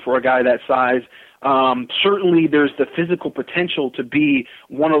agile for a guy that size. Certainly there's the physical potential to be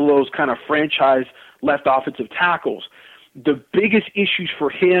one of those kind of franchise left offensive tackles. The biggest issues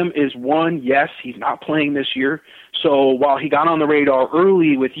for him is, one, yes, he's not playing this year. So while he got on the radar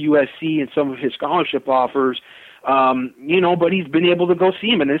early with USC and some of his scholarship offers, but he's been able to go see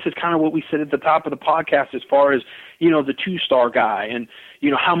him. And this is kind of what we said at the top of the podcast as far as, the 2-star guy and,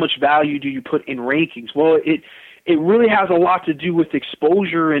 how much value do you put in rankings? Well, it really has a lot to do with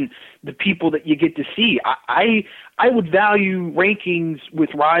exposure and the people that you get to see. I would value rankings with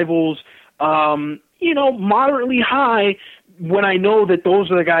rivals, moderately high when I know that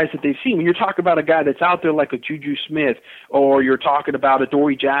those are the guys that they've seen. When you're talking about a guy that's out there like a Juju Smith, or you're talking about a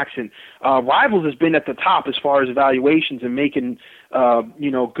Dory Jackson, Rivals has been at the top as far as evaluations and making,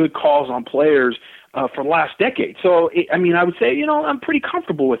 good calls on players for the last decade. So, I would say, I'm pretty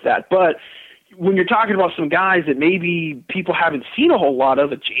comfortable with that. But when you're talking about some guys that maybe people haven't seen a whole lot of,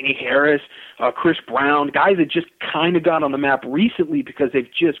 Janie Harris, Chris Brown, guys that just kind of got on the map recently because they've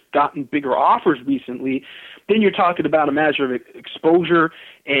just gotten bigger offers recently, then you're talking about a measure of exposure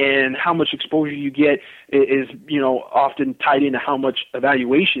and how much exposure you get is, often tied into how much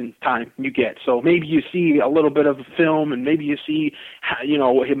evaluation time you get. So maybe you see a little bit of film, and maybe you see,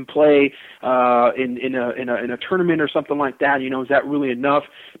 him play in a tournament or something like that. Is that really enough?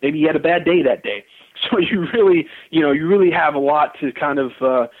 Maybe he had a bad day that day. So you really have a lot to kind of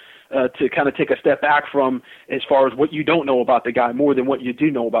take a step back from, as far as what you don't know about the guy more than what you do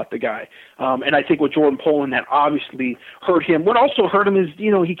know about the guy. And I think with Jordan Poland, that obviously hurt him. What also hurt him is,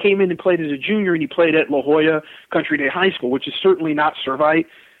 he came in and played as a junior, and he played at La Jolla Country Day High School, which is certainly not Servite.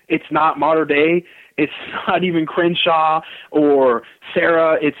 It's not Mater Dei. It's not even Crenshaw or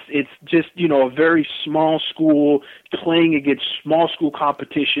Sarah. It's just, a very small school playing against small school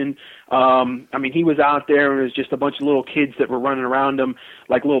competition. He was out there, and it was just a bunch of little kids that were running around him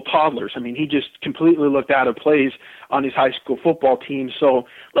like little toddlers. He just completely looked out of place on his high school football team. So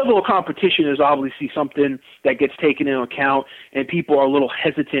level of competition is obviously something that gets taken into account, and people are a little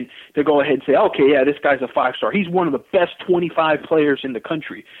hesitant to go ahead and say, okay, yeah, this guy's a 5-star. He's one of the best 25 players in the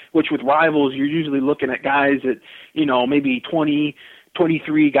country, which with rivals, you're usually looking at guys that, maybe 20,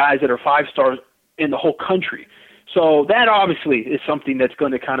 23 guys that are 5-stars in the whole country. So that obviously is something that's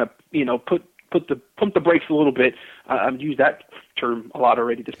going to kind of, pump the brakes a little bit. I've used that term a lot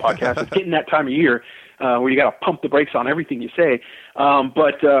already this podcast. It's getting that time of year where you got to pump the brakes on everything you say.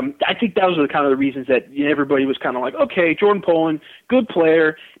 But I think those are kind of the reasons that everybody was kind of like, okay, Jordan Poland, good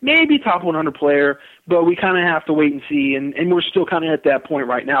player, maybe top 100 player, but we kind of have to wait and see. And we're still kind of at that point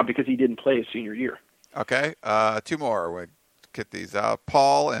right now because he didn't play his senior year. Okay, two more. We'll get these out.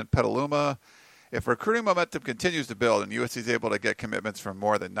 Paul and Petaluma. If recruiting momentum continues to build and USC is able to get commitments from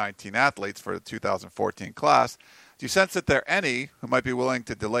more than 19 athletes for the 2014 class, do you sense that there are any who might be willing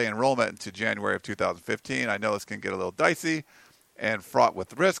to delay enrollment into January of 2015? I know this can get a little dicey and fraught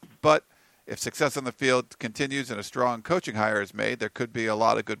with risk, but if success on the field continues and a strong coaching hire is made, there could be a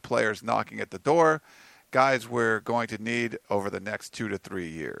lot of good players knocking at the door, guys we're going to need over the next 2 to 3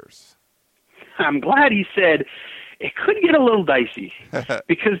 years. I'm glad he said it could get a little dicey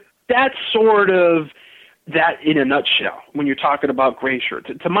because that's sort of that in a nutshell when you're talking about gray shirts.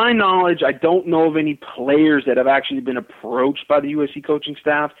 To my knowledge, I don't know of any players that have actually been approached by the USC coaching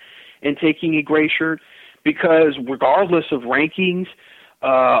staff in taking a gray shirt, because regardless of rankings,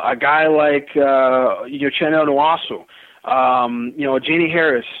 a guy like Chenel Nwasu, Janie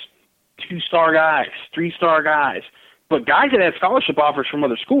Harris, 2-star guys, 3-star guys, but guys that have scholarship offers from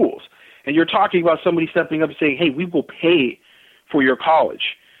other schools. And you're talking about somebody stepping up and saying, hey, we will pay for your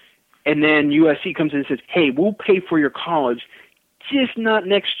college. And then USC comes in and says, hey, we'll pay for your college, just not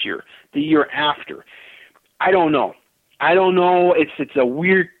next year, the year after. I don't know. It's a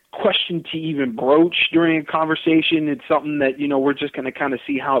weird question to even broach during a conversation. It's something that, we're just going to kind of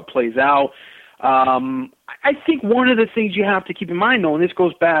see how it plays out. I think one of the things you have to keep in mind, though, and this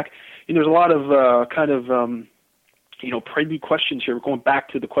goes back, there's a lot of prelude questions here. We're going back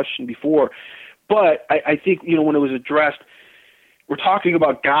to the question before. But I think, when it was addressed, we're talking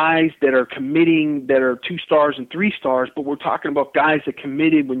about guys that are committing that are 2 stars and 3 stars, but we're talking about guys that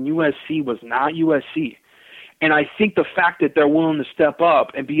committed when USC was not USC. And I think the fact that they're willing to step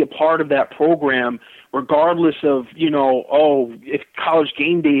up and be a part of that program, regardless of, if College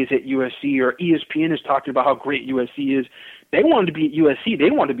Game Day is at USC or ESPN is talking about how great USC is, they wanted to be at USC.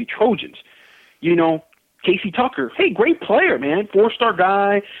 They wanted to be Trojans. Casey Tucker, hey, great player, man, 4-star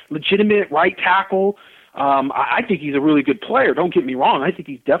guy, legitimate right tackle. I think he's a really good player. Don't get me wrong. I think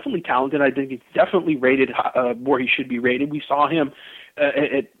he's definitely talented. I think he's definitely rated where he should be rated. We saw him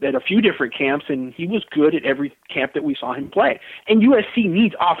at a few different camps, and he was good at every camp that we saw him play. And USC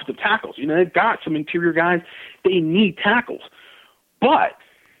needs offensive tackles. They've got some interior guys. They need tackles. But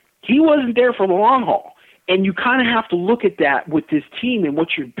he wasn't there for the long haul. And you kind of have to look at that with this team and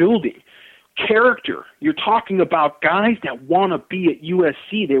what you're building. Character. You're talking about guys that want to be at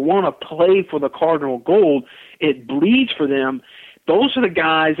USC. They want to play for the Cardinal Gold. It bleeds for them. Those are the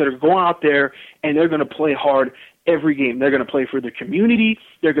guys that are going out there and they're going to play hard every game. They're going to play for their community.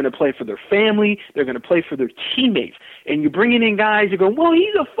 They're going to play for their family. They're going to play for their teammates. And you're bringing in guys that go, well,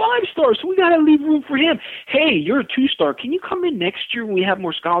 he's a 5-star, so we got to leave room for him. Hey, you're a 2-star. Can you come in next year when we have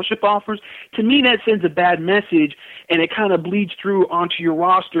more scholarship offers? To me, that sends a bad message, and it kind of bleeds through onto your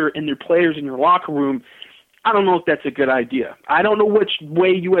roster and their players in your locker room. I don't know if that's a good idea. I don't know which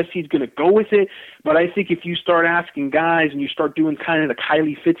way USC is going to go with it, but I think if you start asking guys and you start doing kind of the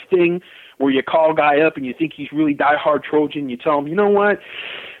Kylie Fitz thing where you call a guy up and you think he's really diehard Trojan, you tell him, you know what,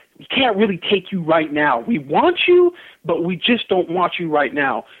 we can't really take you right now. We want you, but we just don't want you right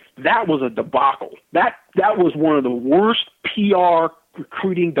now. That was a debacle. That was one of the worst PR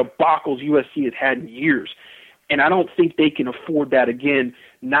recruiting debacles USC has had in years. And I don't think they can afford that again,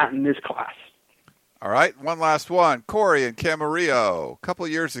 not in this class. All right, one last one. Corey and Camarillo. A couple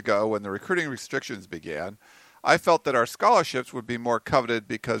of years ago, when the recruiting restrictions began, I felt that our scholarships would be more coveted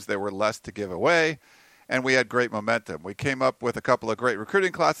because there were less to give away, and we had great momentum. We came up with a couple of great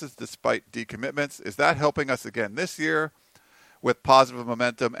recruiting classes despite decommitments. Is that helping us again this year with positive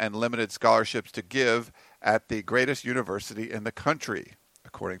momentum and limited scholarships to give at the greatest university in the country,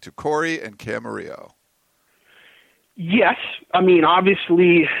 according to Corey and Camarillo? Yes. I mean,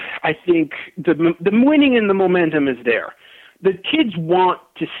 obviously, I think the winning and the momentum is there. The kids want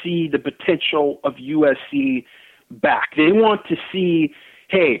to see the potential of USC back. They want to see,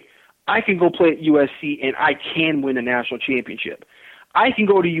 hey, I can go play at USC and I can win a national championship. I can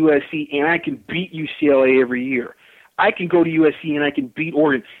go to USC and I can beat UCLA every year. I can go to USC and I can beat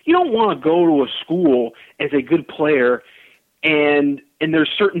Oregon. You don't want to go to a school as a good player and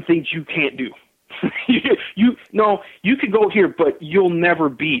there's certain things you can't do. You can go here, but you'll never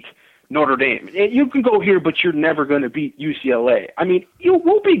beat Notre Dame. And you can go here, but you're never going to beat UCLA. I mean,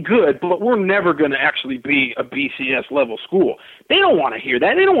 we'll be good, but we're never going to actually be a BCS level school. They don't want to hear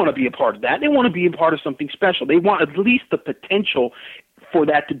that. They don't want to be a part of that. They want to be a part of something special. They want at least the potential for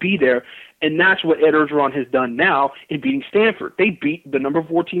that to be there. And that's what Ed Orgeron has done now in beating Stanford. They beat the number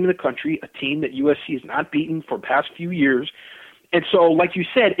 4 team in the country, a team that USC has not beaten for the past few years. And so, like you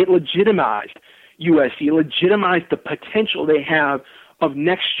said, it legitimized USC, legitimized the potential they have of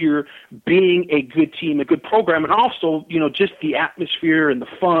next year being a good team, a good program, and also, just the atmosphere and the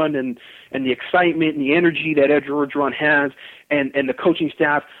fun and the excitement and the energy that Ed Orgeron has and the coaching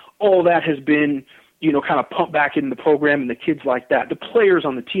staff, all that has been, kind of pumped back in the program and the kids like that. The players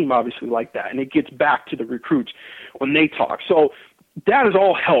on the team obviously like that, and it gets back to the recruits when they talk. So that has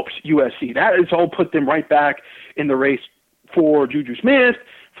all helped USC. That has all put them right back in the race for Juju Smith,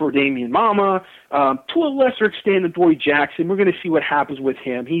 for Damian Mama, to a lesser extent Adoree Jackson. We're going to see what happens with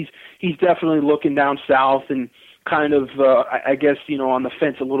him. He's definitely looking down south and kind of, I guess, on the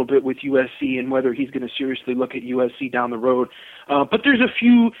fence a little bit with USC and whether he's going to seriously look at USC down the road. But there's a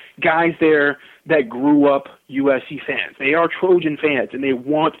few guys there that grew up USC fans. They are Trojan fans, and they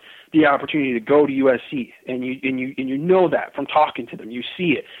want the opportunity to go to USC, and you know that from talking to them. You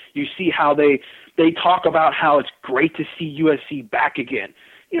see it. You see how they talk about how it's great to see USC back again.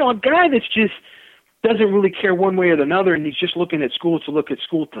 A guy that's just doesn't really care one way or another, and he's just looking at school to look at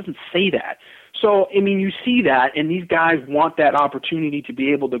school, doesn't say that. So, I mean, you see that, and these guys want that opportunity to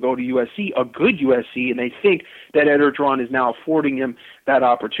be able to go to USC, a good USC, and they think that Ed Orgeron is now affording him that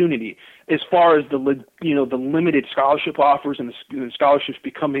opportunity. As far as the limited scholarship offers and the scholarships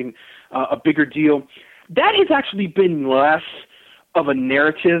becoming a bigger deal, that has actually been less of a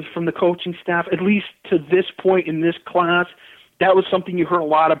narrative from the coaching staff, at least to this point in this class. That was something you heard a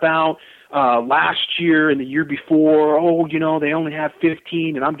lot about last year and the year before. They only have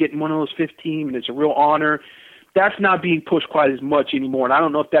 15, and I'm getting one of those 15, and it's a real honor. That's not being pushed quite as much anymore, and I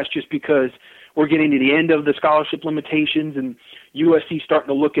don't know if that's just because we're getting to the end of the scholarship limitations and USC starting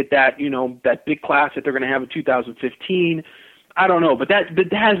to look at that, that big class that they're going to have in 2015. I don't know, but that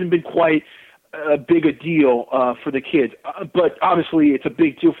hasn't been quite a big a deal for the kids. But obviously it's a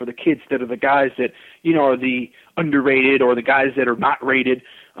big deal for the kids that are the guys that, are the underrated or the guys that are not rated,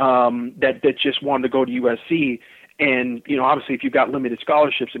 that just wanted to go to USC. And, obviously if you've got limited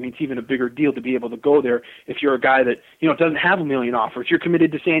scholarships, I mean, it's even a bigger deal to be able to go there if you're a guy that, doesn't have a million offers. You're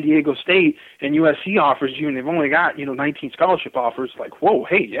committed to San Diego State and USC offers you and they've only got, 19 scholarship offers. Like, whoa,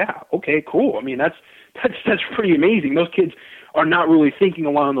 hey, yeah, okay, cool. I mean, that's pretty amazing. Those kids are not really thinking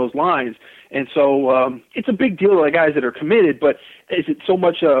along those lines. And so it's a big deal to the guys that are committed, but is it so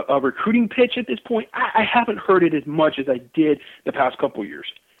much a recruiting pitch at this point? I haven't heard it as much as I did the past couple of years.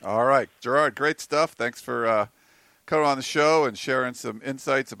 All right, Gerard, great stuff. Thanks for coming on the show and sharing some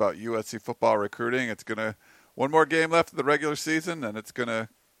insights about USC football recruiting. It's going to one more game left of the regular season, and it's going to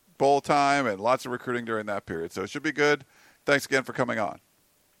bowl time and lots of recruiting during that period. So it should be good. Thanks again for coming on.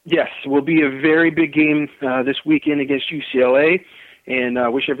 Yes, it will be a very big game this weekend against UCLA. And I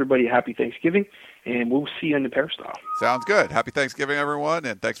wish everybody a happy Thanksgiving, and we'll see you in the Peristyle. Sounds good. Happy Thanksgiving, everyone,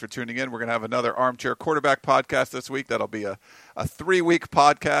 and thanks for tuning in. We're going to have another Armchair Quarterback podcast this week. That'll be a 3-week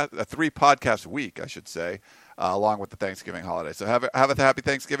podcast, a 3-podcast week, I should say, along with the Thanksgiving holiday. So have a happy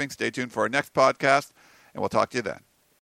Thanksgiving. Stay tuned for our next podcast, and we'll talk to you then.